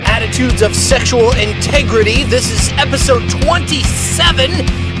Attitudes of Sexual Integrity. This is episode 27,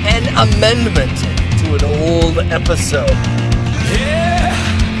 an amendment to an old episode. Yeah,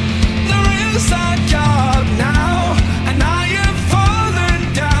 there is a God now, and now you've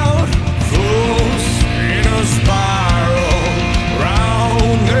fallen down. Fools in a spiral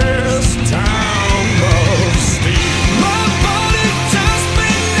round this town of steel. My body tells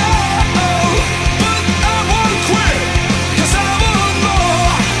me no, but I won't quit, 'cause I want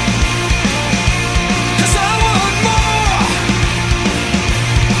more. 'Cause I want more.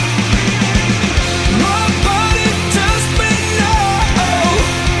 My body tells me no,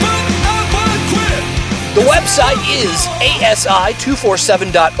 but I won't quit. The website is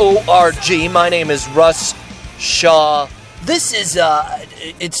asi247.org. My name is Russ Shaw. This is,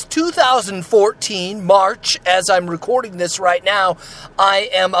 it's 2014, March, as I'm recording this right now. I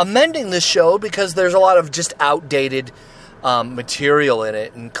am amending this show because there's a lot of just outdated material in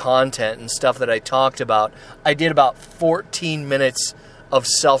it and content and stuff that I talked about. I did about 14 minutes of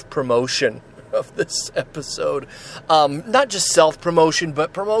self-promotion of this episode. Not just self-promotion,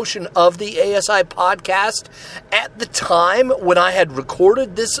 but promotion of the ASI podcast. At the time when I had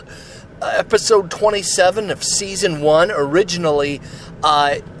recorded this episode 27 of season 1 originally,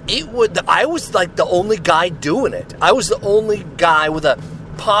 I was like the only guy doing it. I was the only guy with a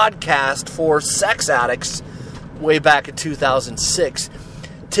podcast for sex addicts way back in 2006.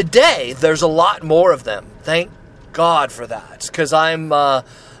 Today, there's a lot more of them. Thank God for that, because I'm kind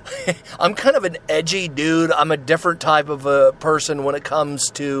of an edgy dude. I'm a different type of a person when it comes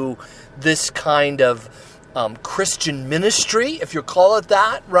to this kind of Christian ministry, if you call it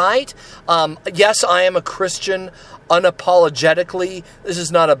that, right? Yes, I am a Christian unapologetically. This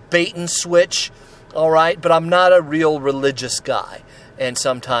is not a bait and switch, all right? But I'm not a real religious guy. And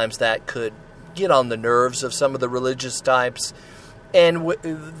sometimes that could get on the nerves of some of the religious types. And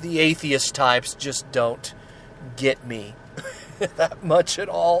the atheist types just don't get me that much at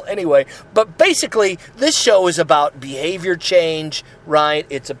all. Anyway, but basically, this show is about behavior change, right?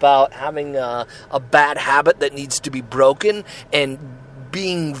 It's about having a bad habit that needs to be broken and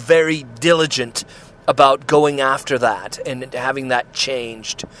being very diligent about going after that and having that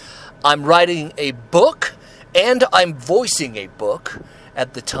changed. I'm writing a book, and I'm voicing a book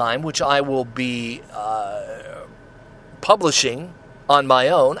at the time, which I will be publishing on my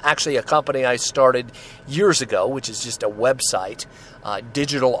own. Actually, a company I started years ago, which is just a website,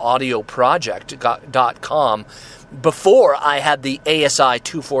 digitalaudioproject.com. Before I had the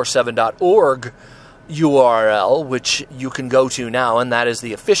asi247.org URL, which you can go to now, and that is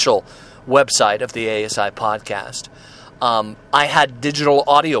the official website of the ASI podcast. I had Digital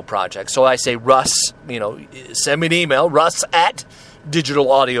Audio Project. So I say, Russ, send me an email, Russ at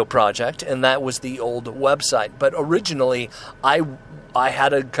Digital Audio Project, and that was the old website. But originally, I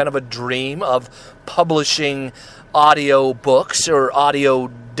had a kind of a dream of publishing audio books or audio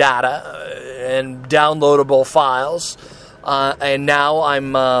data and downloadable files, and now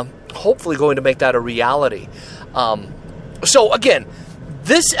I'm hopefully going to make that a reality. So again,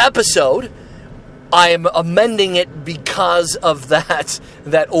 this episode, I'm amending it because of that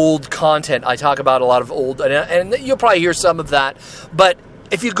old content. I talk about a lot of old, and you'll probably hear some of that. But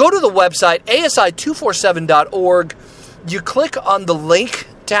if you go to the website, asi247.org, you click on the link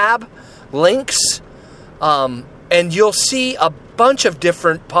tab, links, and you'll see a bunch of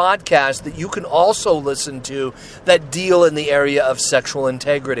different podcasts that you can also listen to that deal in the area of sexual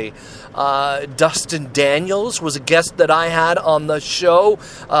integrity. Dustin Daniels was a guest that I had on the show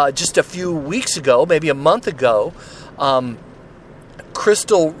just a few weeks ago, maybe a month ago.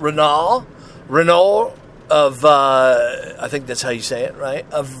 Crystal Renault of, I think that's how you say it, right?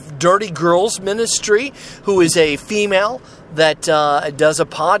 Of Dirty Girls Ministry, who is a female that does a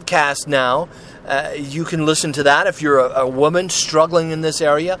podcast now. You can listen to that if you're a woman struggling in this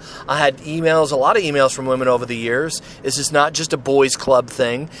area. I had a lot of emails from women over the years. This is not just a boys club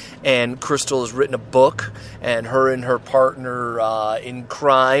thing. And Crystal has written a book, and her partner in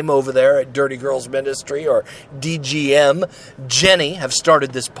crime over there at Dirty Girls Ministry, or DGM, Jenny, have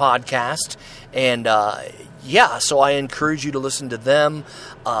started this podcast. And so I encourage you to listen to them.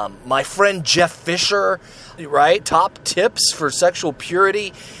 My friend Jeff Fisher, right? Top Tips for Sexual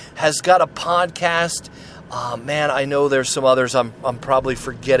Purity, has got a podcast. Man, I know there's some others I'm probably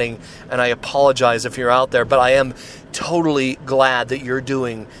forgetting, and I apologize if you're out there, but I am totally glad that you're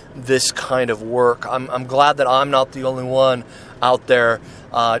doing this kind of work. I'm glad that I'm not the only one out there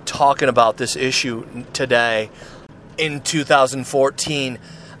talking about this issue today in 2014.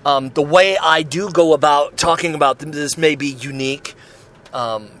 The way I do go about talking about this may be unique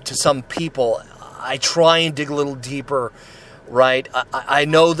to some people. I try and dig a little deeper right? I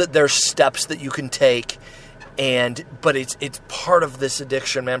know that there's steps that you can take, but it's part of this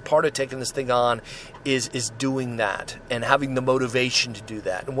addiction, man. Part of taking this thing on is doing that and having the motivation to do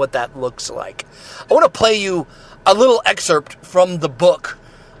that and what that looks like. I want to play you a little excerpt from the book.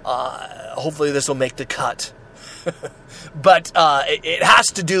 Hopefully this will make the cut. But it has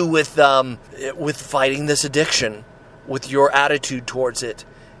to do with fighting this addiction, with your attitude towards it.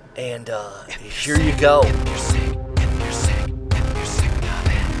 And here you go.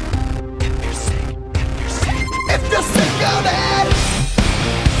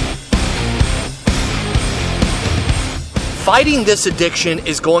 Fighting this addiction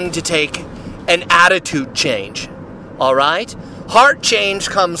is going to take an attitude change, all right? Heart change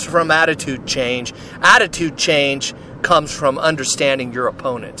comes from attitude change. Attitude change comes from understanding your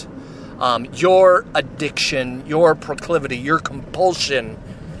opponent. Your addiction, your proclivity, your compulsion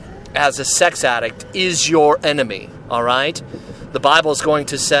as a sex addict is your enemy, all right? The Bible is going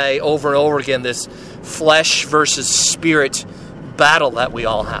to say over and over again this flesh versus spirit battle that we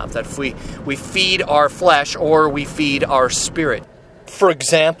all have, that if we feed our flesh or we feed our spirit. For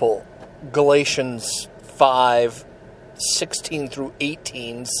example, Galatians 5:16 through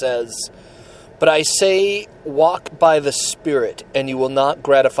 18 says, "But I say, walk by the Spirit, and you will not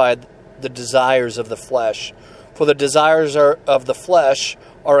gratify the desires of the flesh. For the desires of the flesh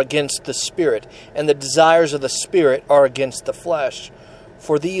are against the Spirit, and the desires of the Spirit are against the flesh.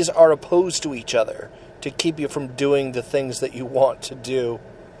 For these are opposed to each other, to keep you from doing the things that you want to do.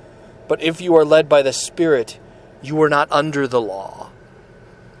 But if you are led by the Spirit, you are not under the law."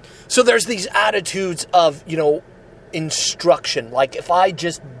 So there's these attitudes of, instruction. Like, if I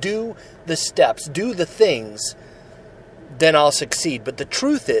just do the steps, do the things, then I'll succeed. But the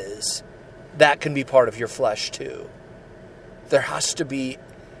truth is, that can be part of your flesh too. There has to be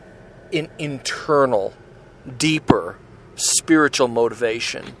an internal, deeper, spiritual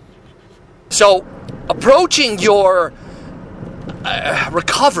motivation. So, approaching your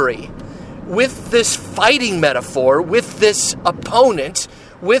recovery with this fighting metaphor, with this opponent,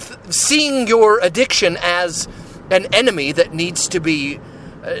 with seeing your addiction as an enemy that needs to be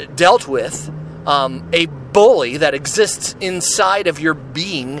dealt with, a bully that exists inside of your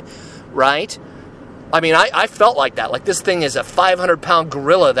being, right? I mean, I felt like that. Like, this thing is a 500-pound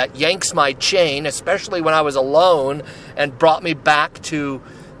gorilla that yanks my chain, especially when I was alone, and brought me back to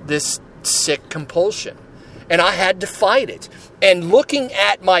this sick compulsion. And I had to fight it. And looking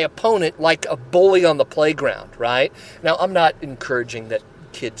at my opponent like a bully on the playground, right? Now, I'm not encouraging that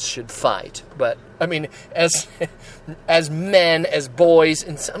kids should fight, but I mean, as men, as boys,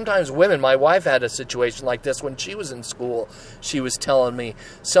 and sometimes women. My wife had a situation like this when she was in school. She was telling me,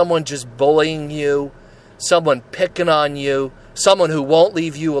 someone just bullying you, someone picking on you, someone who won't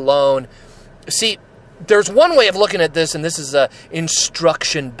leave you alone. See, there's one way of looking at this, and this is a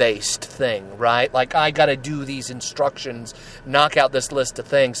instruction-based thing, right? Like, I got to do these instructions, knock out this list of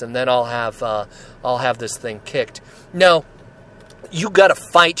things, and then I'll have this thing kicked. No, you got to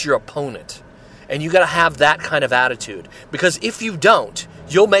fight your opponent, and you got to have that kind of attitude, because if you don't,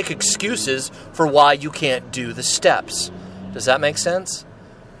 you'll make excuses for why you can't do the steps. Does that make sense?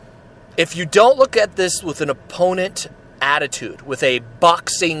 If you don't look at this with an opponent attitude, with a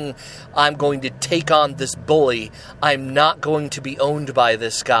boxing, I'm going to take on this bully, I'm not going to be owned by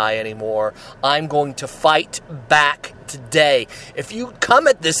this guy anymore, I'm going to fight back today. If you come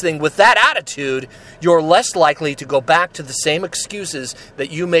at this thing with that attitude, you're less likely to go back to the same excuses that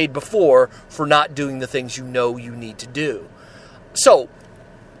you made before for not doing the things you know you need to do. So,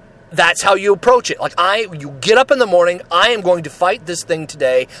 that's how you approach it. Like, you get up in the morning, I am going to fight this thing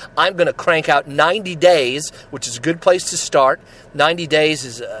today. I'm going to crank out 90 days, which is a good place to start. 90 days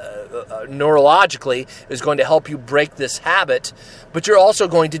is, neurologically, is going to help you break this habit, but you're also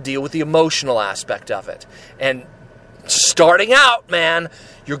going to deal with the emotional aspect of it. And starting out, man,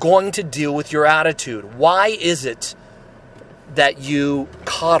 you're going to deal with your attitude. Why is it that you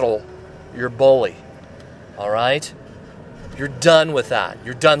coddle your bully? All right? You're done with that.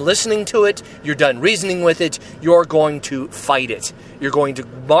 You're done listening to it. You're done reasoning with it. You're going to fight it. You're going to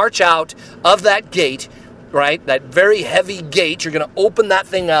march out of that gate, right? That very heavy gate. You're going to open that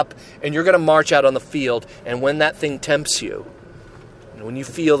thing up, and you're going to march out on the field. And when that thing tempts you, and when you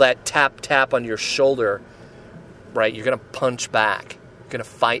feel that tap, tap on your shoulder, right, you're going to punch back. You're going to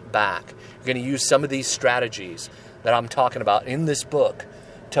fight back. You're going to use some of these strategies that I'm talking about in this book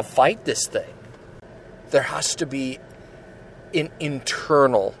to fight this thing. There has to be an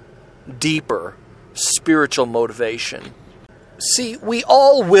internal, deeper, spiritual motivation. See, we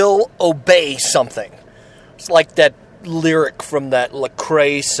all will obey something. It's like that lyric from that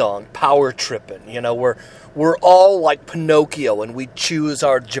Lecrae song, Power Trippin', you know, we're all like Pinocchio and we choose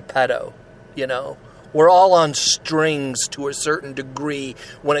our Geppetto, you know. We're all on strings to a certain degree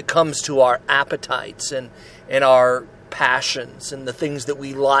when it comes to our appetites and our passions and the things that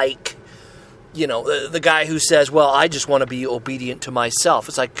we like. You know, the guy who says, well, I just want to be obedient to myself.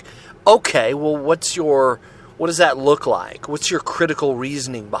 It's like, okay, well, what does that look like? What's your critical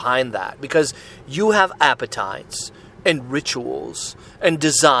reasoning behind that? Because you have appetites and rituals and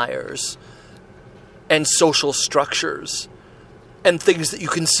desires and social structures and things that you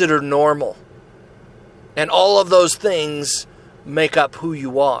consider normal. And all of those things make up who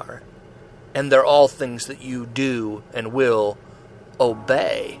you are. And they're all things that you do and will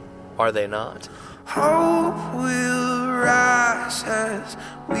obey, are they not? Hope will rise as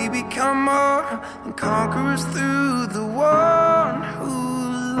we become more than conquerors through the one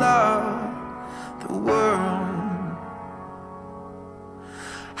who loved the world.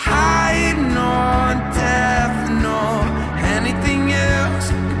 Hide nor death nor anything else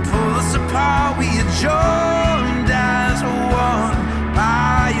can pull us apart. We are joined as one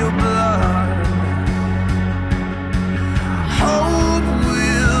by your blood. Hope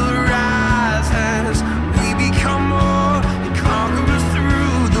will rise as we become more than conquerors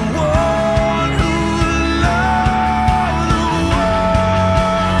through the one who loved the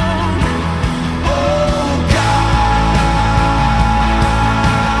world. Oh God,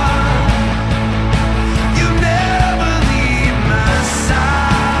 you never leave my side.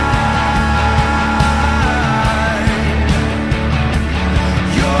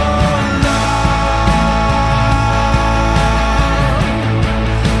 Your love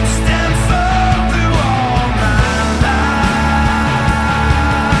stand firm through all my life.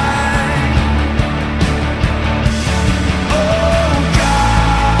 Oh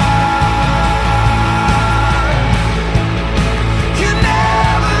God, you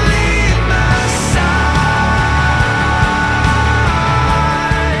never leave my side.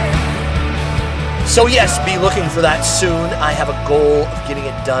 So yes, be looking for that soon. I have a goal of getting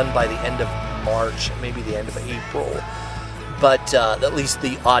it done by the end of March, maybe the end of April. But at least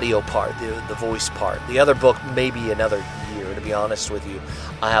the audio part, the voice part. The other book, maybe another year, to be honest with you.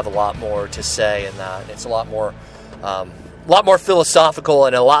 I have a lot more to say in that. It's a lot more philosophical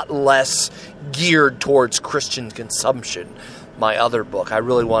and a lot less geared towards Christian consumption. My other book, I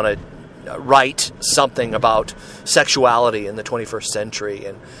really want to write something about sexuality in the 21st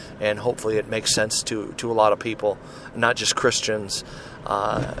century, and hopefully it makes sense to a lot of people, not just Christians.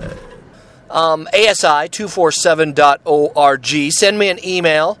 ASI247.org. Send me an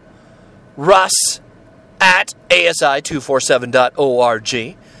email,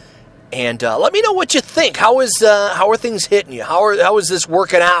 russ@ASI247.org, and let me know what you think. How are things hitting you? How is this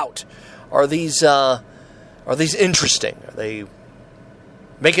working out? Are these interesting? Are they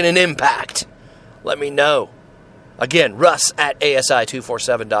making an impact? Let me know. Again,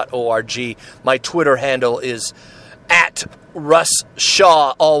 russ@ASI247.org. My Twitter handle is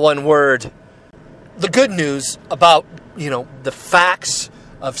 @RussShaw, all one word. The good news about, the facts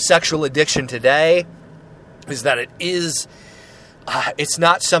of sexual addiction today is that it's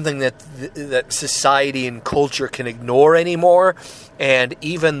not something that society and culture can ignore anymore. And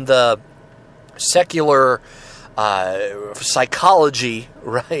even the secular psychology,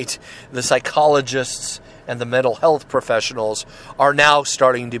 right? The psychologists and the mental health professionals are now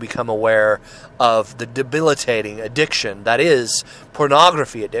starting to become aware of the debilitating addiction that is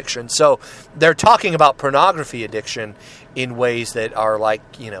pornography addiction. So they're talking about pornography addiction in ways that are like,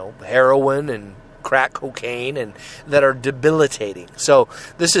 heroin and crack cocaine, and that are debilitating. So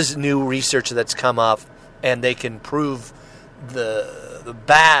this is new research that's come up, and they can prove the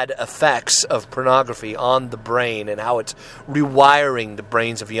bad effects of pornography on the brain and how it's rewiring the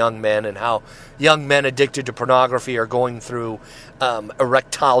brains of young men, and how young men addicted to pornography are going through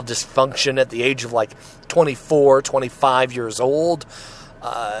erectile dysfunction at the age of like 24, 25 years old.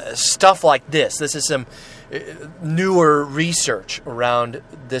 Stuff like this. This is some newer research around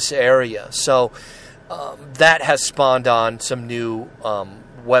this area. So that has spawned on some new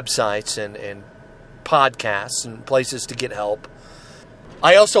websites and podcasts and places to get help.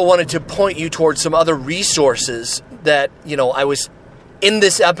 I also wanted to point you towards some other resources that, I was in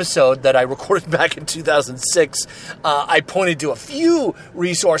this episode that I recorded back in 2006. I pointed to a few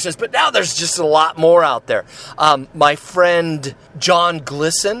resources, but now there's just a lot more out there. My friend John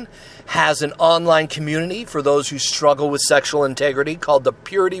Glisson has an online community for those who struggle with sexual integrity called The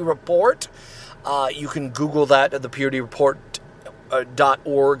Purity Report. You can Google that at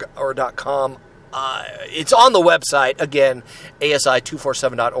thepurityreport.org or .com. it's on the website, again,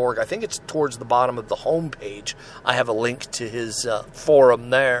 asi247.org. I think it's towards the bottom of the homepage. I have a link to his forum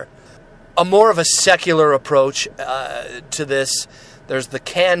there. A more of a secular approach to this. There's the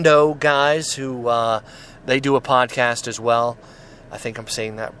Kando guys who they do a podcast as well. I think I'm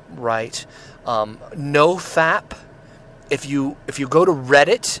saying that right. NoFap. If you go to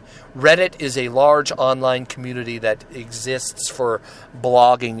Reddit is a large online community that exists for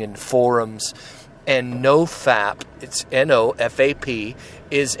blogging and forums. And NoFap, it's NoFap,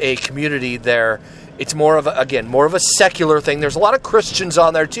 is a community there. It's more of a secular thing. There's a lot of Christians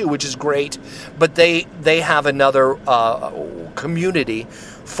on there too, which is great. But they have another community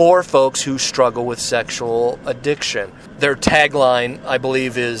for folks who struggle with sexual addiction. Their tagline, I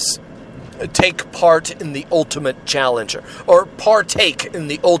believe, is take part in the ultimate challenge, or partake in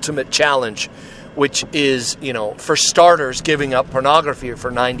the ultimate challenge, which is, for starters, giving up pornography for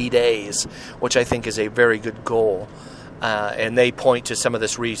 90 days, which I think is a very good goal. And they point to some of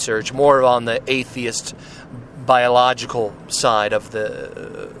this research, more on the atheist biological side of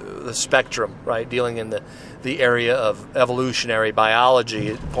the spectrum, right? Dealing in the area of evolutionary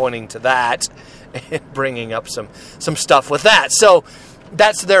biology, pointing to that and bringing up some stuff with that. So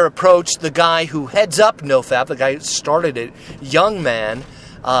that's their approach. The guy who heads up NoFap, the guy who started it, young man,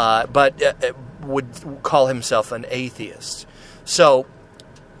 but would call himself an atheist. So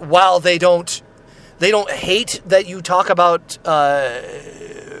while they don't hate that you talk about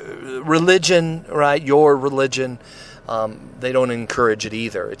religion, right? Your religion. They don't encourage it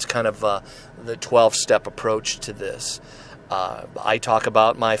either. It's kind of the 12-step approach to this. I talk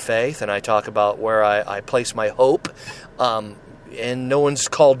about my faith, and I talk about where I place my hope. And no one's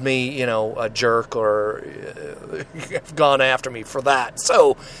called me, a jerk or gone after me for that.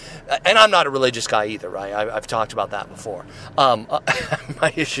 So, and I'm not a religious guy either, right? I've talked about that before.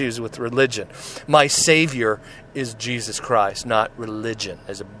 My issues with religion. My Savior is Jesus Christ, not religion.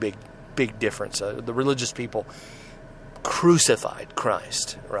 There's a big difference. The religious people crucified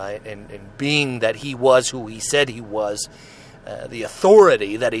Christ, right? And being that he was who he said he was, the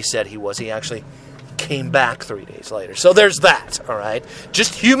authority that he said he was, he actually came back 3 days later. So there's that, all right?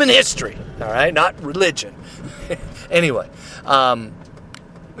 Just human history, all right? Not religion. Anyway,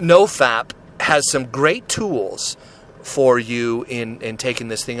 NoFap has some great tools for you in taking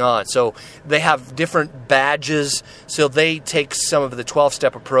this thing on. So they have different badges. So they take some of the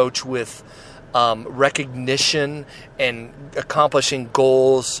 12-step approach with recognition and accomplishing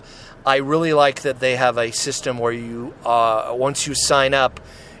goals. I really like that they have a system where you, once you sign up,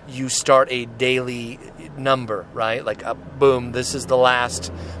 you start a daily number, right? Like, boom, this is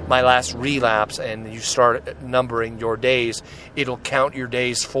my last relapse, and you start numbering your days. It'll count your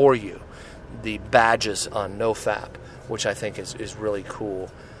days for you. The badges on NoFap, which I think is really cool.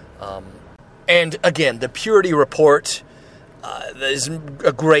 And again, the Purity Report is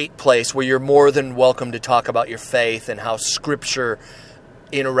a great place where you're more than welcome to talk about your faith and how Scripture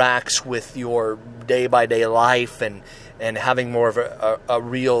interacts with your day-by-day life and having more of a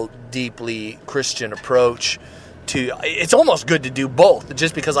real deeply Christian approach to. It's almost good to do both,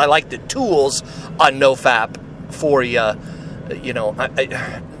 just because I like the tools on NoFap for you.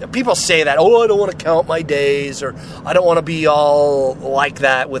 People say that, I don't want to count my days, or I don't want to be all like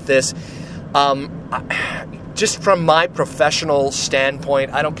that with this. Just from my professional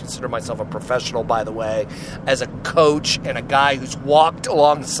standpoint, I don't consider myself a professional, by the way, as a coach and a guy who's walked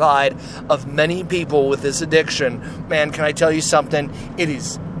alongside of many people with this addiction. Man, can I tell you something? It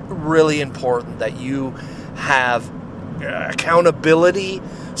is really important that you have accountability,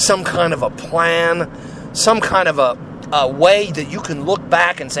 some kind of a plan, some kind of a way that you can look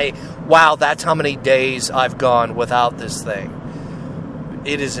back and say, wow, that's how many days I've gone without this thing.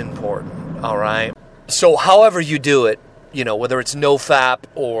 It is important, all right? So however you do it, whether it's NoFap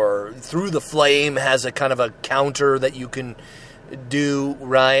or Through the Flame has a kind of a counter that you can do,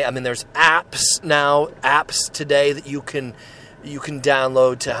 right? I mean, there's apps today that you can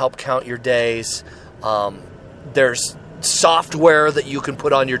download to help count your days. There's software that you can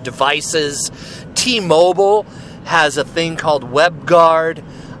put on your devices. T-Mobile has a thing called WebGuard.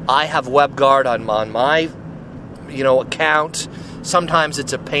 I have WebGuard on my account. Sometimes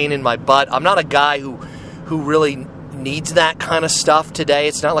it's a pain in my butt. I'm not a guy who really needs that kind of stuff today.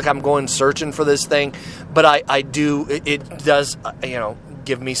 It's not like I'm going searching for this thing, but I do. It does,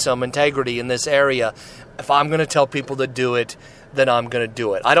 give me some integrity in this area. If I'm going to tell people to do it, then I'm going to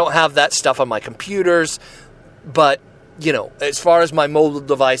do it. I don't have that stuff on my computers, but as far as my mobile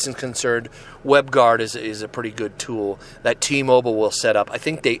device is concerned, WebGuard is a pretty good tool that T-Mobile will set up. I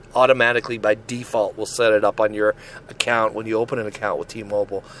think they automatically, by default, will set it up on your account when you open an account with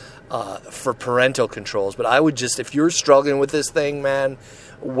T-Mobile for parental controls. But I would just, if you're struggling with this thing, man,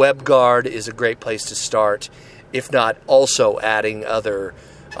 WebGuard is a great place to start, if not also adding other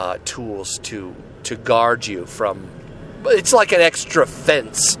tools to guard you from. It's like an extra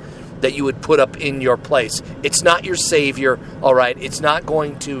fence that you would put up in your place. It's not your savior, all right? It's not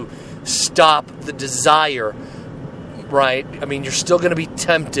going to stop the desire, right? I mean, you're still going to be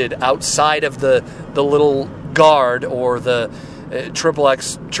tempted outside of the little guard or the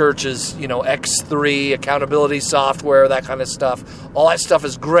XXX Church's, X3 accountability software, that kind of stuff. All that stuff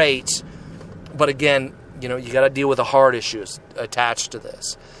is great, but again, you got to deal with the hard issues attached to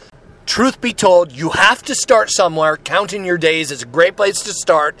this. Truth be told, you have to start somewhere. Counting your days is a great place to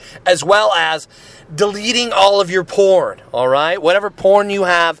start, as well as deleting all of your porn, all right? Whatever porn you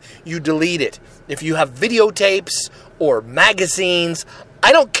have, you delete it. If you have videotapes or magazines,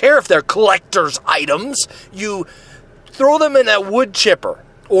 I don't care if they're collector's items, you throw them in a wood chipper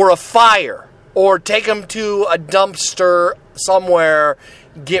or a fire or take them to a dumpster somewhere,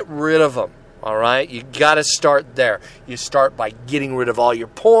 get rid of them. All right, you got to start there. You start by getting rid of all your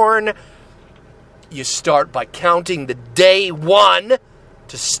porn. You start by counting the day one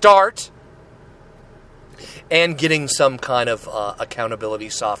to start and getting some kind of accountability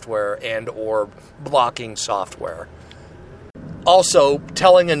software and or blocking software. Also,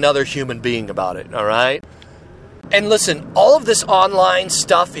 telling another human being about it, all right? And listen, all of this online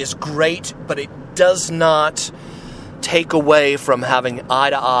stuff is great, but it does not take away from having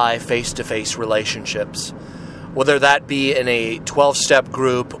eye-to-eye, face-to-face relationships, whether that be in a 12-step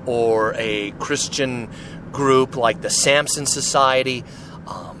group or a Christian group like the Samson Society,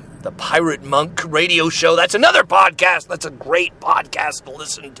 the Pirate Monk radio show. That's another podcast. That's a great podcast to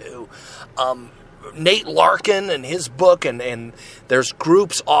listen to. Nate Larkin and his book, and there's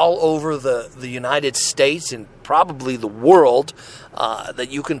groups all over the United States and probably the world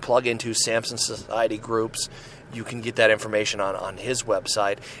that you can plug into, Samson Society groups. You can get that information on his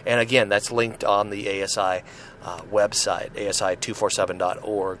website. And again, that's linked on the ASI website,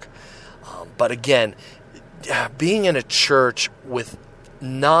 asi247.org. But again, being in a church with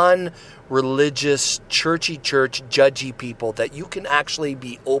non-religious, churchy church, judgy people that you can actually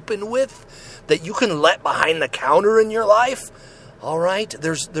be open with, that you can let behind the counter in your life, all right?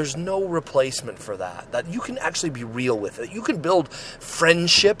 There's no replacement for that. That you can actually be real with it. You can build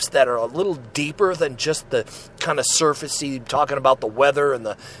friendships that are a little deeper than just the kind of surfacey talking about the weather and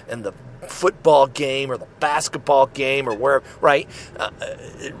the football game or the basketball game or where, right?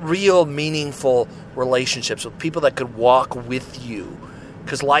 Real meaningful relationships with people that could walk with you,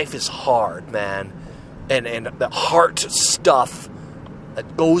 because life is hard, man, and the heart stuff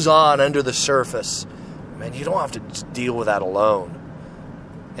that goes on under the surface. Man, you don't have to deal with that alone.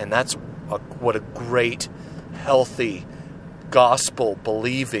 And that's what a great, healthy,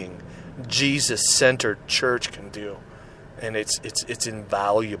 gospel-believing, Jesus-centered church can do. And it's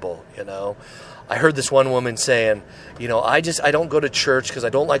invaluable, I heard this one woman saying, I don't go to church because I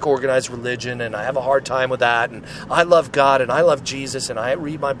don't like organized religion, and I have a hard time with that, and I love God, and I love Jesus, and I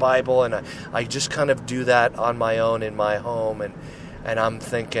read my Bible, and I just kind of do that on my own in my home, and I'm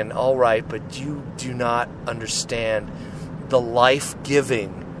thinking, all right, but you do not understand the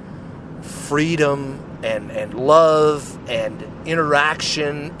life-giving freedom and love and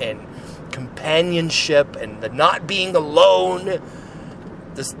interaction and companionship and the not being alone,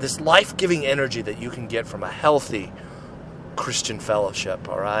 this life-giving energy that you can get from a healthy Christian fellowship,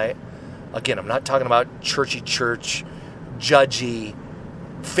 all right? Again, I'm not talking about churchy church, judgy,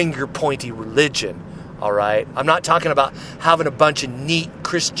 finger-pointy religion. All right? I'm not talking about having a bunch of neat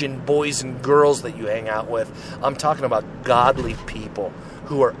Christian boys and girls that you hang out with. I'm talking about godly people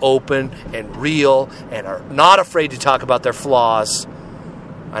who are open and real and are not afraid to talk about their flaws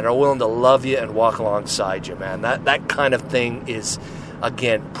and are willing to love you and walk alongside you, man. That kind of thing is,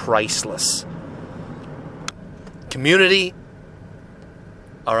 again, priceless. Community,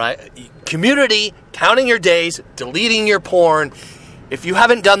 all right? Community, counting your days, deleting your porn. If you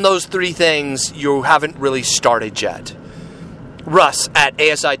haven't done those three things, you haven't really started yet. Russ at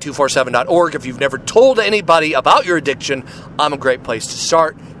asi247.org. If you've never told anybody about your addiction, I'm a great place to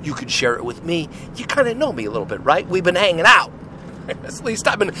start. You can share it with me. You kind of know me a little bit, right? We've been hanging out. At least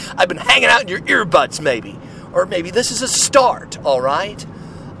I've been hanging out in your earbuds, maybe. Or maybe this is a start, all right?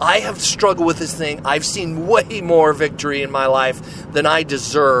 I have struggled with this thing. I've seen way more victory in my life than I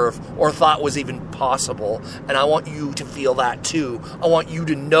deserve or thought was even possible. And I want you to feel that too. I want you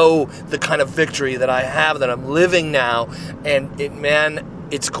to know the kind of victory that I have, that I'm living now. And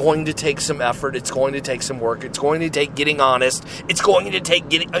it's going to take some effort. It's going to take some work. It's going to take getting honest. It's going to take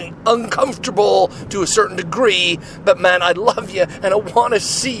getting uncomfortable to a certain degree. But man, I love you and I want to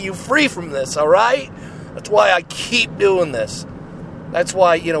see you free from this, all right? That's why I keep doing this. That's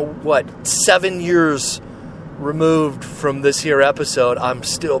why, 7 years removed from this here episode, I'm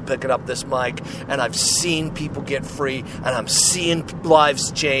still picking up this mic, and I've seen people get free, and I'm seeing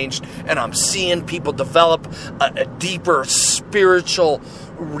lives changed, and I'm seeing people develop a deeper spiritual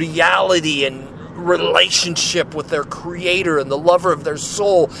reality and relationship with their Creator and the lover of their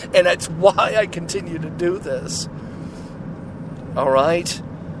soul, and that's why I continue to do this. All right?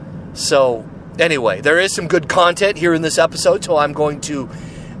 So, anyway, there is some good content here in this episode, so I'm going to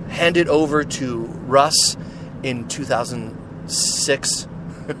hand it over to Russ in 2006,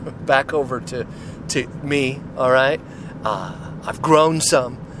 back over to me, all right? I've grown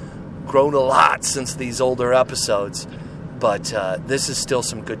a lot since these older episodes, but this is still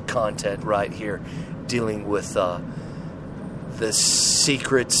some good content right here, dealing with the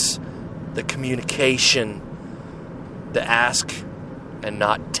secrets, the communication, the ask and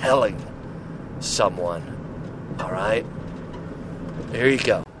not telling someone, all right? There you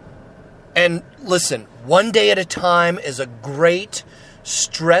go. And listen, one day at a time is a great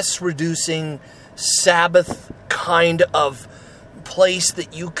stress-reducing Sabbath kind of place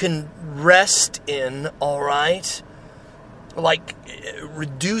that you can rest in, all right? Like, it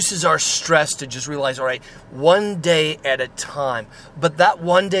reduces our stress to just realize, all right, one day at a time. But that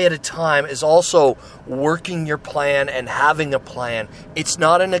one day at a time is also working your plan and having a plan. It's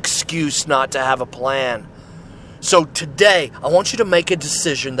not an excuse not to have a plan. So today, I want you to make a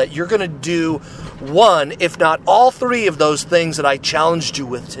decision that you're going to do one, if not all three of those things that I challenged you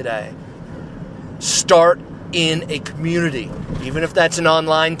with today. Start in a community, even if that's an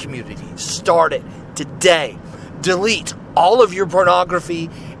online community. Start it today. Delete all of your pornography,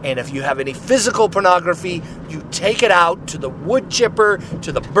 and if you have any physical pornography, you take it out to the wood chipper,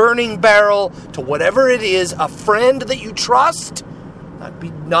 to the burning barrel, to whatever it is, a friend that you trust. I'd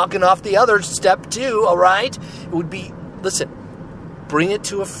be knocking off the other step too, all right? It would be, listen, bring it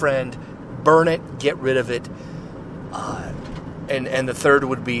to a friend, burn it, get rid of it. And the third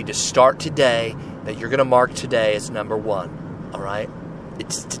would be to start today, that you're going to mark today as number one, all right?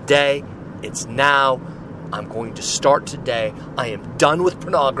 It's today, it's now. I'm going to start today. I am done with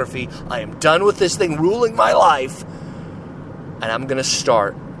pornography. I am done with this thing ruling my life. And I'm going to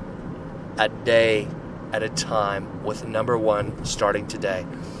start a day at a time with number one starting today.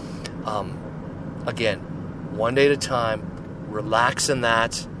 Again, one day at a time. Relax in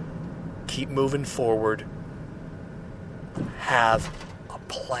that. Keep moving forward. Have a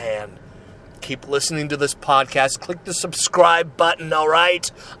plan. Keep listening to this podcast. Click the subscribe button, all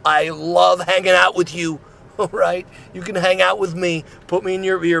right? I love hanging out with you. All right, you can hang out with me. Put me in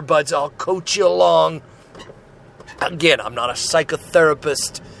your earbuds. I'll coach you along. Again, I'm not a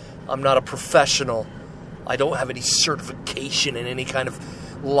psychotherapist. I'm not a professional. I don't have any certification in any kind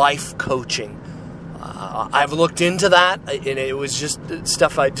of life coaching. I've looked into that, and it was just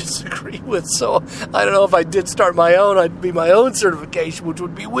stuff I disagree with. So I don't know if I did start my own, I'd be my own certification, which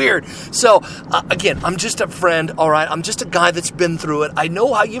would be weird. So again, I'm just a friend, all right? I'm just a guy that's been through it. I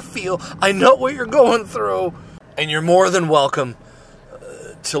know how you feel. I know what you're going through. And you're more than welcome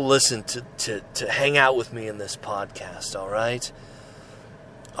to listen, to hang out with me in this podcast, all right?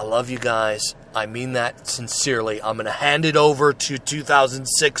 I love you guys. I mean that sincerely. I'm going to hand it over to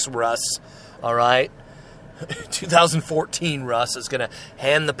 2006 Russ. All right, 2014 Russ is going to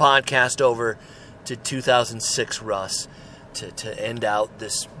hand the podcast over to 2006 Russ to end out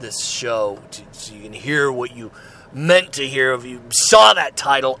this show, so you can hear what you meant to hear. If you saw that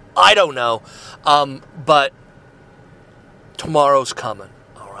title, I don't know, but tomorrow's coming.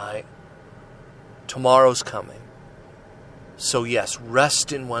 All right, tomorrow's coming. So yes,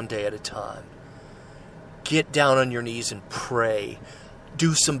 rest in one day at a time. Get down on your knees and pray.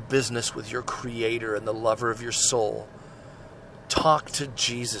 Do some business with your Creator and the lover of your soul. Talk to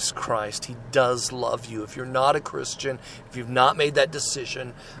Jesus Christ. He does love you. If you're not a Christian, if you've not made that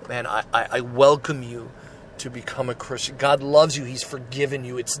decision, man, I welcome you to become a Christian. God loves you. He's forgiven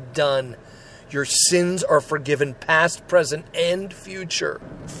you. It's done. Your sins are forgiven, past, present, and future.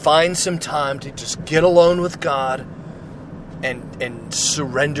 Find some time to just get alone with God and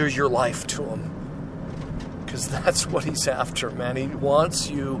surrender your life to Him. Because that's what He's after, man. He wants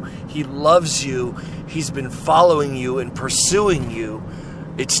you. He loves you. He's been following you and pursuing you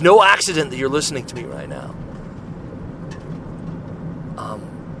It's no accident that you're listening to me right now.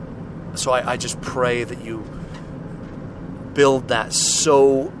 So I just pray that you build that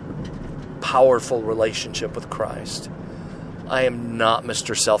so powerful relationship with Christ. I am not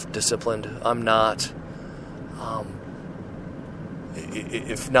Mr. Self-Disciplined. I'm not.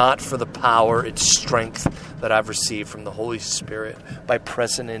 If not for the power, it's strength that I've received from the Holy Spirit by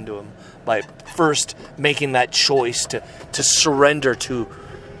pressing into Him, by first making that choice to surrender to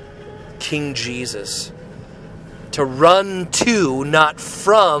King Jesus, to run to, not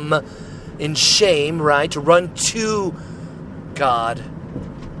from, in shame, right? To run to God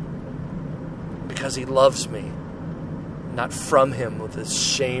because He loves me, not from Him with this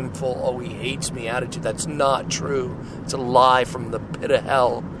shameful, oh, He hates me attitude. That's not true. It's a lie from the pit of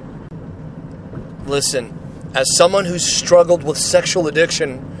hell. Listen, as someone who's struggled with sexual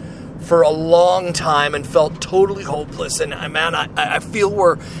addiction for a long time and felt totally hopeless, and man, I feel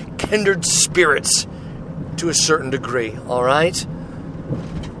we're kindred spirits to a certain degree, all right?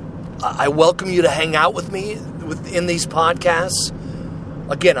 I welcome you to hang out with me in these podcasts.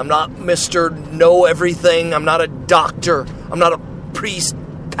 Again, I'm not Mr. Know Everything. I'm not a doctor. I'm not a priest,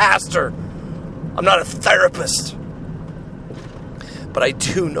 pastor. I'm not a therapist. But I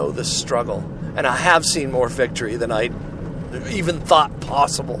do know this struggle, and I have seen more victory than I even thought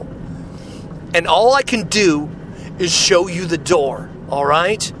possible. And all I can do is show you the door, all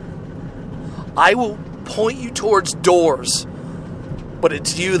right? I will point you towards doors, but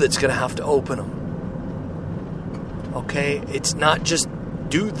it's you that's going to have to open them. Okay? It's not just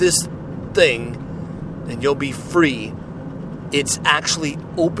do this thing and you'll be free. It's actually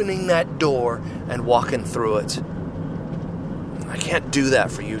opening that door and walking through it. I can't do that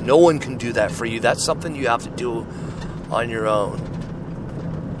for you. No one can do that for you. That's something you have to do on your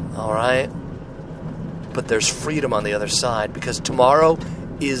own. All right? But there's freedom on the other side because tomorrow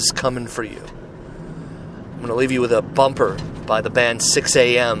is coming for you. I'm going to leave you with a bumper by the band 6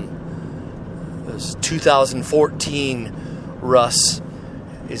 a.m. It was 2014. Russ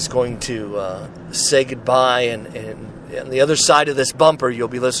is going to say goodbye, and on the other side of this bumper, you'll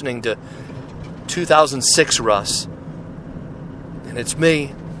be listening to 2006 Russ. And it's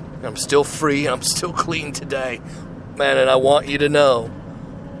me. I'm still free. I'm still clean today. Man, and I want you to know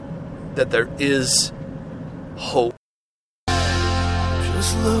that there is hope.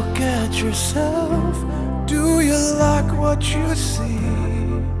 Just look at yourself. Do you like what you see?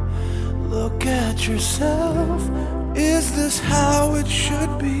 Look at yourself. Is this how it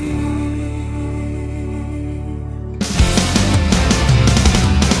should be?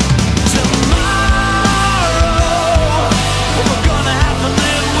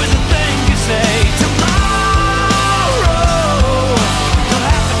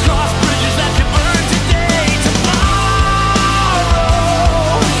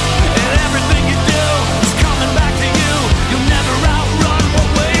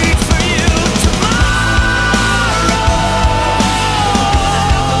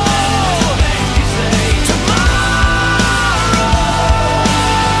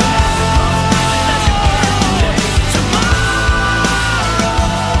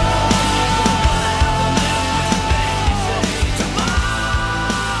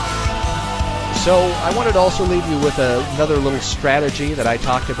 So I wanted to also leave you with another little strategy that I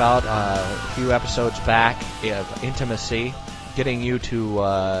talked about a few episodes back of intimacy, getting you to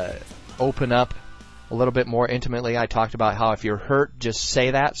open up a little bit more intimately. I talked about how if you're hurt, just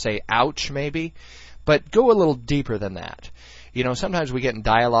say that, say ouch maybe, but go a little deeper than that. You know, sometimes we get in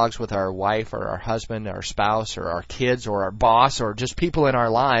dialogues with our wife or our husband, our spouse or our kids or our boss or just people in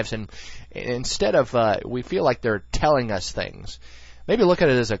our lives, and instead of we feel like they're telling us things, maybe look at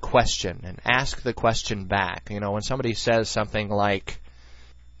it as a question and ask the question back. You know, when somebody says something like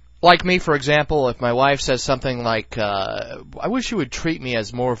me, for example, if my wife says something like, I wish you would treat me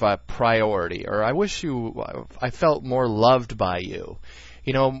as more of a priority, or I felt more loved by you.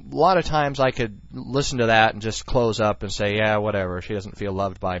 You know, a lot of times I could listen to that and just close up and say, yeah, whatever, she doesn't feel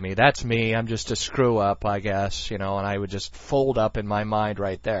loved by me. That's me. I'm just a screw up, I guess, you know, and I would just fold up in my mind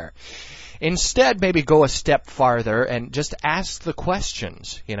right there. Instead, maybe go a step farther and just ask the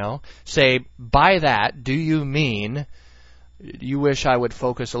questions, you know. Say, by that, do you mean you wish I would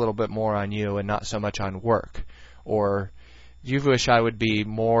focus a little bit more on you and not so much on work? Or you wish I would be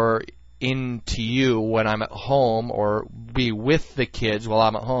more into you when I'm at home, or be with the kids while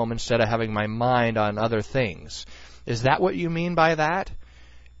I'm at home instead of having my mind on other things? Is that what you mean by that?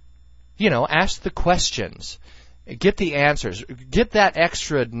 You know, ask the questions. Get the answers. Get that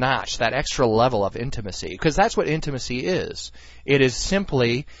extra notch, that extra level of intimacy, because that's what intimacy is. It is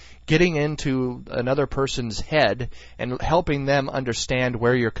simply getting into another person's head and helping them understand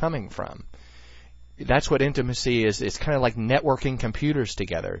where you're coming from. That's what intimacy is. It's kind of like networking computers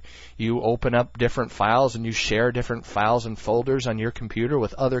together. You open up different files and you share different files and folders on your computer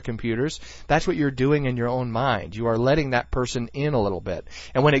with other computers. That's what you're doing in your own mind. You are letting that person in a little bit.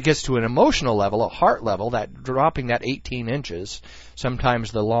 And when it gets to an emotional level, a heart level, that dropping that 18 inches,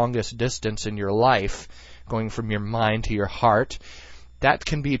 sometimes the longest distance in your life, going from your mind to your heart, that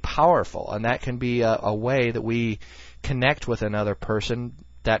can be powerful, and that can be a way that we connect with another person.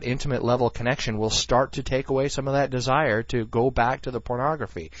 That intimate level connection will start to take away some of that desire to go back to the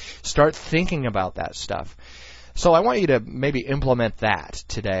pornography. Start thinking about that stuff. So I want you to maybe implement that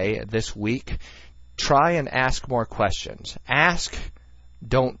today, this week. Try and ask more questions. Ask,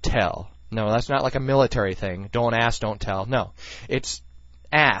 don't tell. No, that's not like a military thing. Don't ask, don't tell. No, it's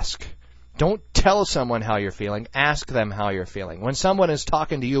ask. Don't tell someone how you're feeling. Ask them how you're feeling. When someone is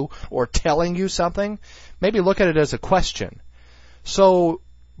talking to you or telling you something, maybe look at it as a question. So,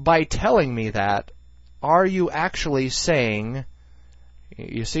 by telling me that, are you actually saying,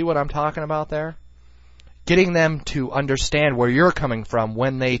 you see what I'm talking about there? Getting them to understand where you're coming from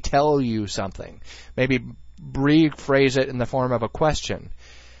when they tell you something. Maybe rephrase it in the form of a question.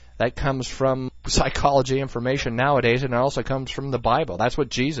 That comes from psychology information nowadays, and it also comes from the Bible. That's what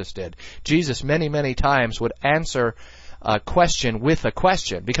Jesus did. Jesus many, many times would answer a question with a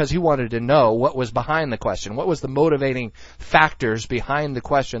question because he wanted to know what was behind the question. What was the motivating factors behind the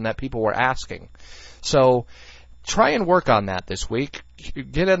question that people were asking? So try and work on that this week.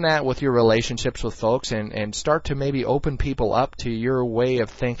 Get in that with your relationships with folks and start to maybe open people up to your way of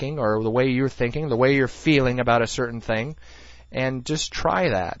thinking or the way you're thinking, the way you're feeling about a certain thing. And just try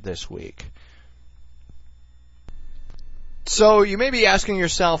that this week. So you may be asking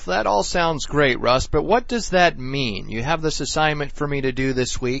yourself, that all sounds great, Russ, but what does that mean? You have this assignment for me to do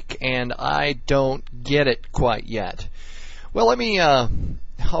this week, and I don't get it quite yet. Well, let me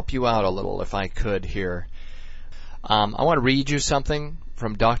help you out a little, if I could, here. I want to read you something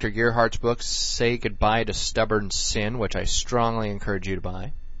from Dr. Gerhardt's book, Say Goodbye to Stubborn Sin, which I strongly encourage you to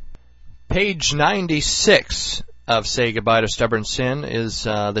buy. Page 96 of Say Goodbye to Stubborn Sin is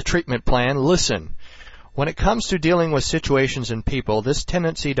the treatment plan. Listen. When it comes to dealing with situations and people, this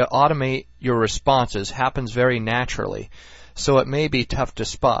tendency to automate your responses happens very naturally, so it may be tough to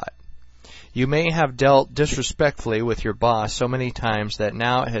spot. You may have dealt disrespectfully with your boss so many times that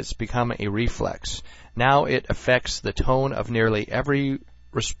now it has become a reflex. Now it affects the tone of nearly every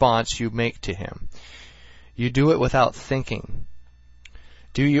response you make to him. You do it without thinking.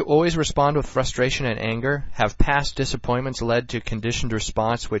 Do you always respond with frustration and anger? Have past disappointments led to conditioned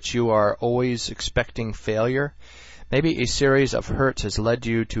response which you are always expecting failure? Maybe a series of hurts has led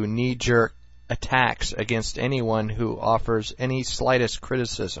you to knee-jerk attacks against anyone who offers any slightest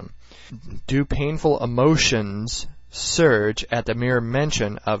criticism. Do painful emotions surge at the mere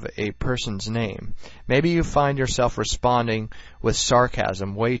mention of a person's name? Maybe you find yourself responding with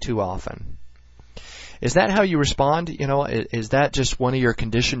sarcasm way too often. Is that how you respond? You know, is that just one of your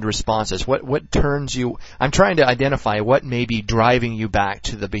conditioned responses? What turns you? I'm trying to identify what may be driving you back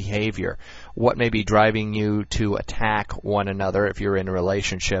to the behavior. What may be driving you to attack one another if you're in a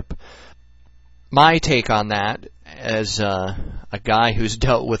relationship. My take on that, as a guy who's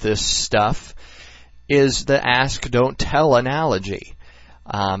dealt with this stuff, is the ask, don't tell analogy.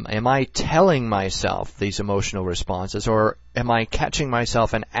 Am I telling myself these emotional responses, or am I catching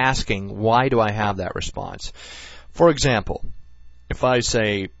myself and asking, why do I have that response? For example, if I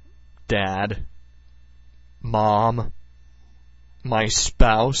say, Dad, Mom, my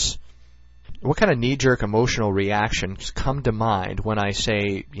spouse, what kind of knee-jerk emotional reactions come to mind when I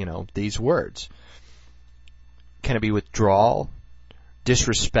say, these words? Can it be withdrawal,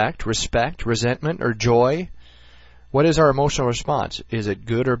 disrespect, respect, resentment, or joy? What is our emotional response? Is it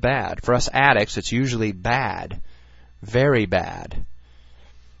good or bad? For us addicts, it's usually bad. Very bad.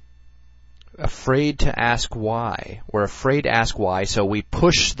 Afraid to ask why. We're afraid to ask why, so we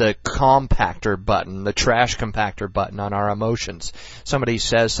push the compactor button, the trash compactor button on our emotions. Somebody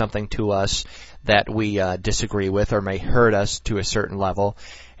says something to us that we disagree with or may hurt us to a certain level,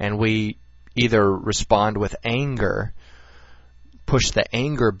 and we either respond with anger, push the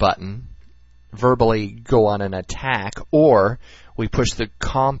anger button, verbally go on an attack, or we push the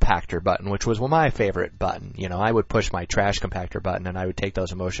compactor button, which was my favorite button. I would push my trash compactor button, and I would take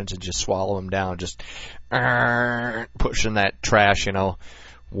those emotions and just swallow them down, just pushing that trash,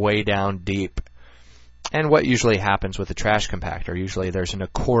 way down deep. And what usually happens with the trash compactor, usually there's an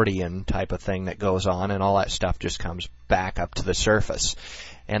accordion type of thing that goes on, and all that stuff just comes back up to the surface.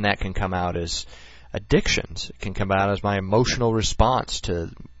 And that can come out as addictions. It can come out as my emotional response to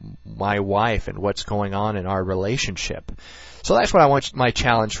my wife and what's going on in our relationship. So that's what I want. My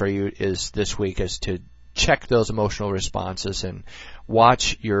challenge for you is this week is to check those emotional responses and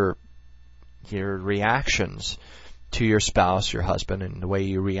watch your reactions to your spouse, your husband, and the way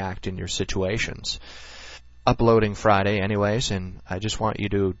you react in your situations. Uploading Friday anyways, and I just want you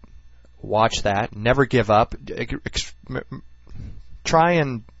to watch that. Never give up. Try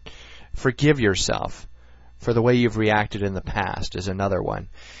and forgive yourself for the way you've reacted in the past is another one.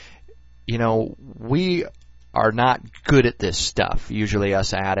 You know, we are not good at this stuff, usually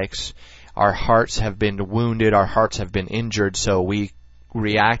us addicts. Our hearts have been wounded, our hearts have been injured, so we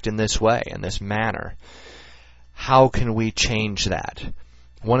react in this way, in this manner. How can we change that?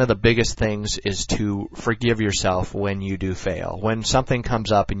 One of the biggest things is to forgive yourself when you do fail. When something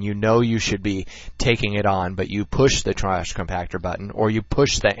comes up and you know you should be taking it on, but you push the trash compactor button or you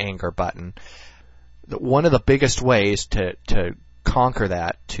push the anger button, one of the biggest ways to conquer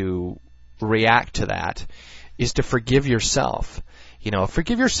that, to react to that, is to forgive yourself. You know,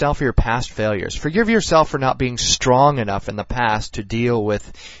 forgive yourself for your past failures. Forgive yourself for not being strong enough in the past to deal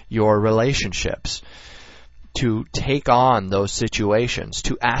with your relationships, to take on those situations,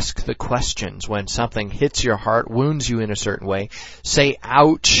 to ask the questions when something hits your heart, wounds you in a certain way, say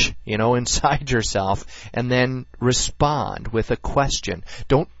ouch, you know, inside yourself, and then respond with a question.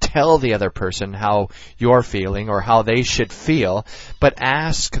 Don't tell the other person how you're feeling or how they should feel, but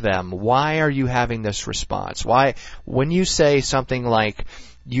ask them, why are you having this response? Why, when you say something like,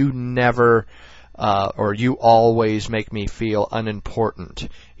 you never or you always make me feel unimportant.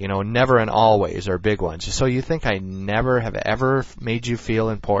 You know, never and always are big ones. So you think I never have ever made you feel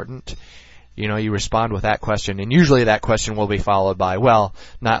important? You know, you respond with that question, and usually that question will be followed by, well,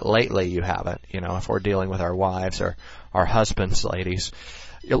 not lately you haven't, you know, if we're dealing with our wives or our husbands, ladies.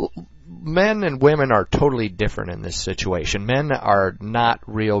 Men and women are totally different in this situation. Men are not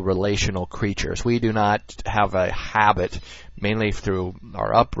real relational creatures. We do not have a habit, mainly through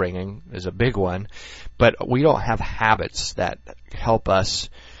our upbringing is a big one, but we don't have habits that help us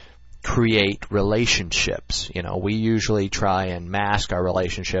create relationships. You know, we usually try and mask our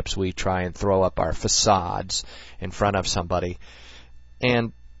relationships. We try and throw up our facades in front of somebody.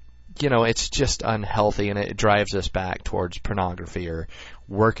 And you know, it's just unhealthy, and it drives us back towards pornography or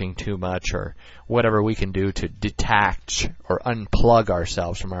working too much or whatever we can do to detach or unplug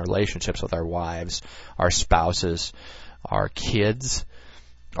ourselves from our relationships with our wives, our spouses, our kids,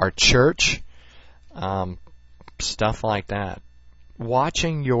 our church, stuff like that.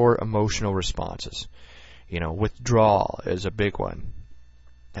 Watching your emotional responses. You know, withdrawal is a big one.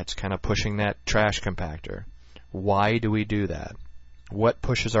 That's kind of pushing that trash compactor. Why do we do that? What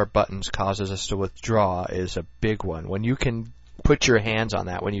pushes our buttons, causes us to withdraw is a big one. When you can put your hands on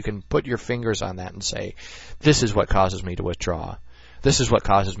that, when you can put your fingers on that and say, this is what causes me to withdraw. This is what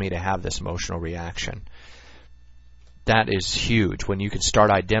causes me to have this emotional reaction. That is huge. When you can start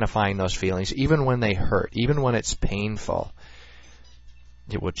identifying those feelings, even when they hurt, even when it's painful,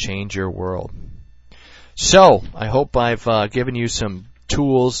 it will change your world. So, I hope I've given you some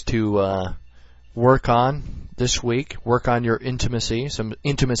tools to work on this week. Work on your intimacy, some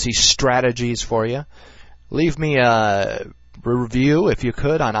intimacy strategies for you. Leave me a review, if you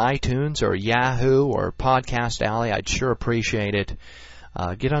could, on iTunes or Yahoo or Podcast Alley. I'd sure appreciate it.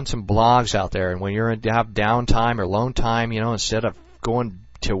 Get on some blogs out there, and when you have downtime or alone time, you know, instead of going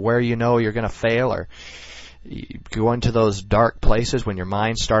to where you know you're going to fail or go into those dark places when your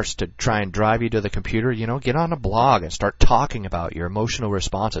mind starts to try and drive you to the computer, you know, get on a blog and start talking about your emotional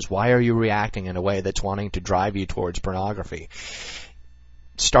responses. Why are you reacting in a way that's wanting to drive you towards pornography?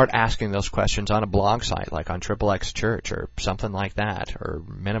 Start asking those questions on a blog site like on XXX Church or something like that, or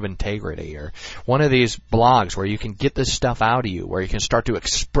Men of Integrity, or one of these blogs where you can get this stuff out of you, where you can start to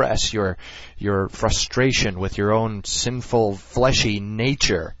express your frustration with your own sinful, fleshy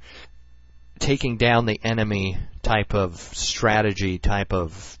nature. Taking down the enemy type of strategy, type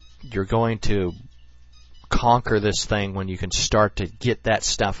of, you're going to conquer this thing when you can start to get that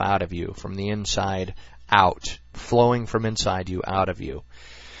stuff out of you from the inside out, flowing from inside you out of you.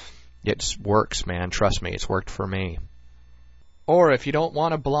 It works, man. Trust me, it's worked for me. Or if you don't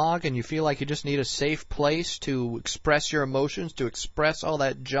want a blog and you feel like you just need a safe place to express your emotions, to express all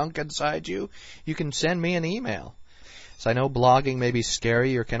that junk inside you, you can send me an email. So I know blogging may be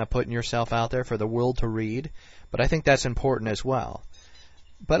scary. You're kind of putting yourself out there for the world to read, but I think that's important as well.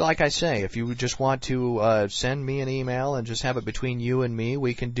 But like I say, if you just want to send me an email and just have it between you and me,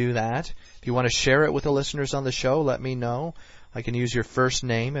 we can do that. If you want to share it with the listeners on the show, let me know. I can use your first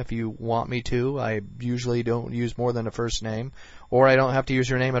name if you want me to. I usually don't use more than a first name, or I don't have to use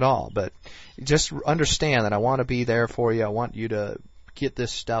your name at all. But just understand that I want to be there for you. I want you to get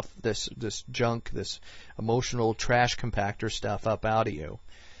this stuff, this junk, this emotional trash compactor stuff up out of you.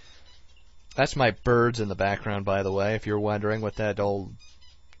 That's my birds in the background, by the way, if you're wondering what that old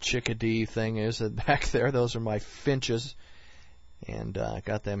chickadee thing is back there. Those are my finches, and I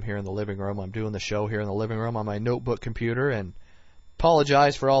got them here in the living room. I'm doing the show here in the living room on my notebook computer, and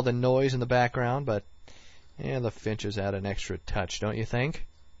apologize for all the noise in the background, but the finches add an extra touch, don't you think?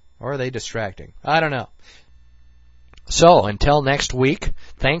 Or are they distracting? I don't know. So, until next week,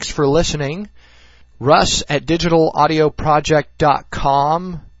 thanks for listening. Russ at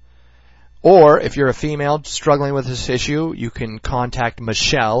digitalaudioproject.com. Or, if you're a female struggling with this issue, you can contact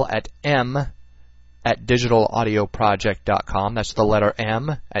Michelle at m@digitalaudioproject.com. That's the letter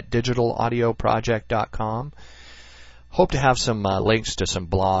M at digitalaudioproject.com. Hope to have some links to some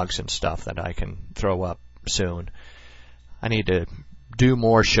blogs and stuff that I can throw up soon. I need to do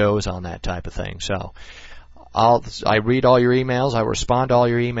more shows on that type of thing. So I read all your emails. I respond to all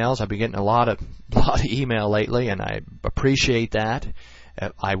your emails. I've been getting a lot of email lately, and I appreciate that.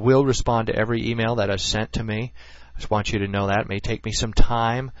 I will respond to every email that is sent to me. I just want you to know that. It may take me some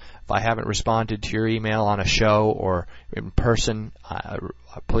time. If I haven't responded to your email on a show or in person,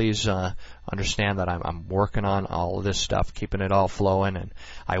 please understand that I'm working on all of this stuff, keeping it all flowing, and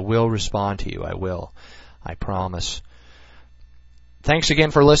I will respond to you. I will. I promise. Thanks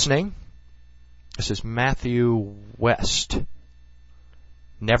again for listening. This is Matthew West.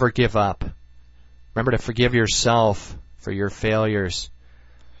 Never give up. Remember to forgive yourself for your failures.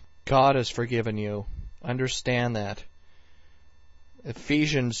 God has forgiven you. Understand that.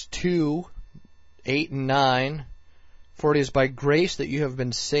 Ephesians 2:8-9. For it is by grace that you have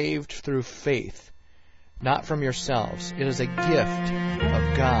been saved through faith, not from yourselves. It is a gift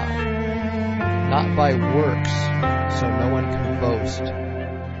of God, not by works, so no one can boast.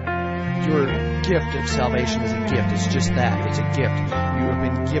 Your gift of salvation is a gift. It's just that. It's a gift. You have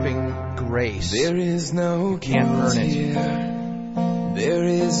been given grace. There is no You can't earn it. here. There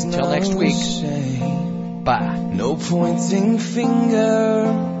is Till no next week. shame. Bye. No pointing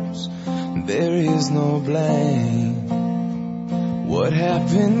fingers. There is no blame. What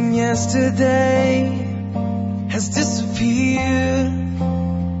happened yesterday has disappeared.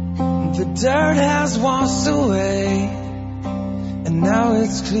 The dirt has washed away, and now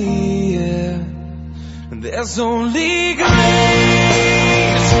it's clear. There's only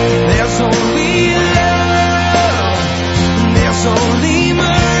grace. There's only love. There's only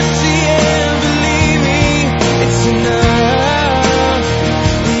mercy, and believe me, it's enough.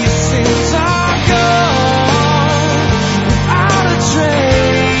 Your sins are gone without a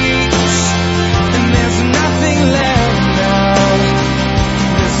trace, and there's nothing left now.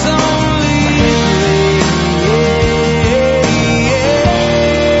 There's only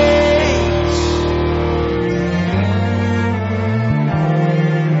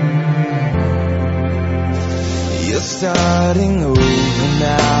grace. You're starting over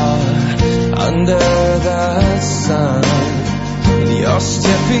now, under the sun. You're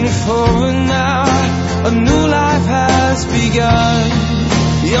stepping forward now. A new life has begun.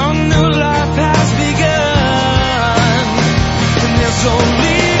 Your new life has begun. And there's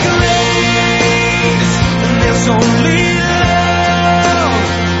only grace, and there's only love,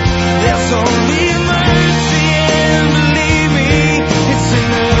 there's only mercy, and believe me, it's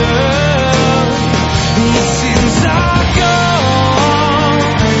enough. Your sins are gone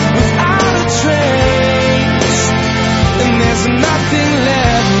without a trace, and there's nothing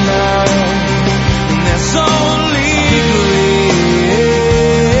left now, and there's only grace.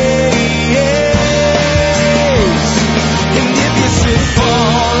 And if you should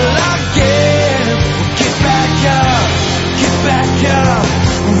fall again, get back up,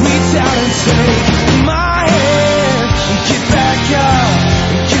 reach out and take my hand, get back up,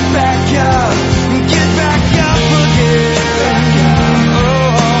 get back up again.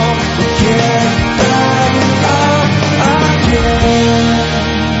 Oh, get back up again.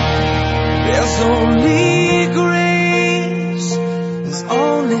 There's only grace, there's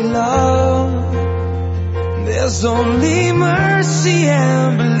only love, there's only mercy,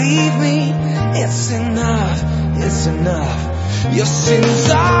 and believe me, it's enough, it's enough. Your sins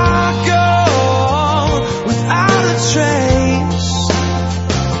are gone without a trace,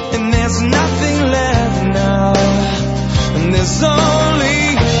 and there's nothing left now, and there's only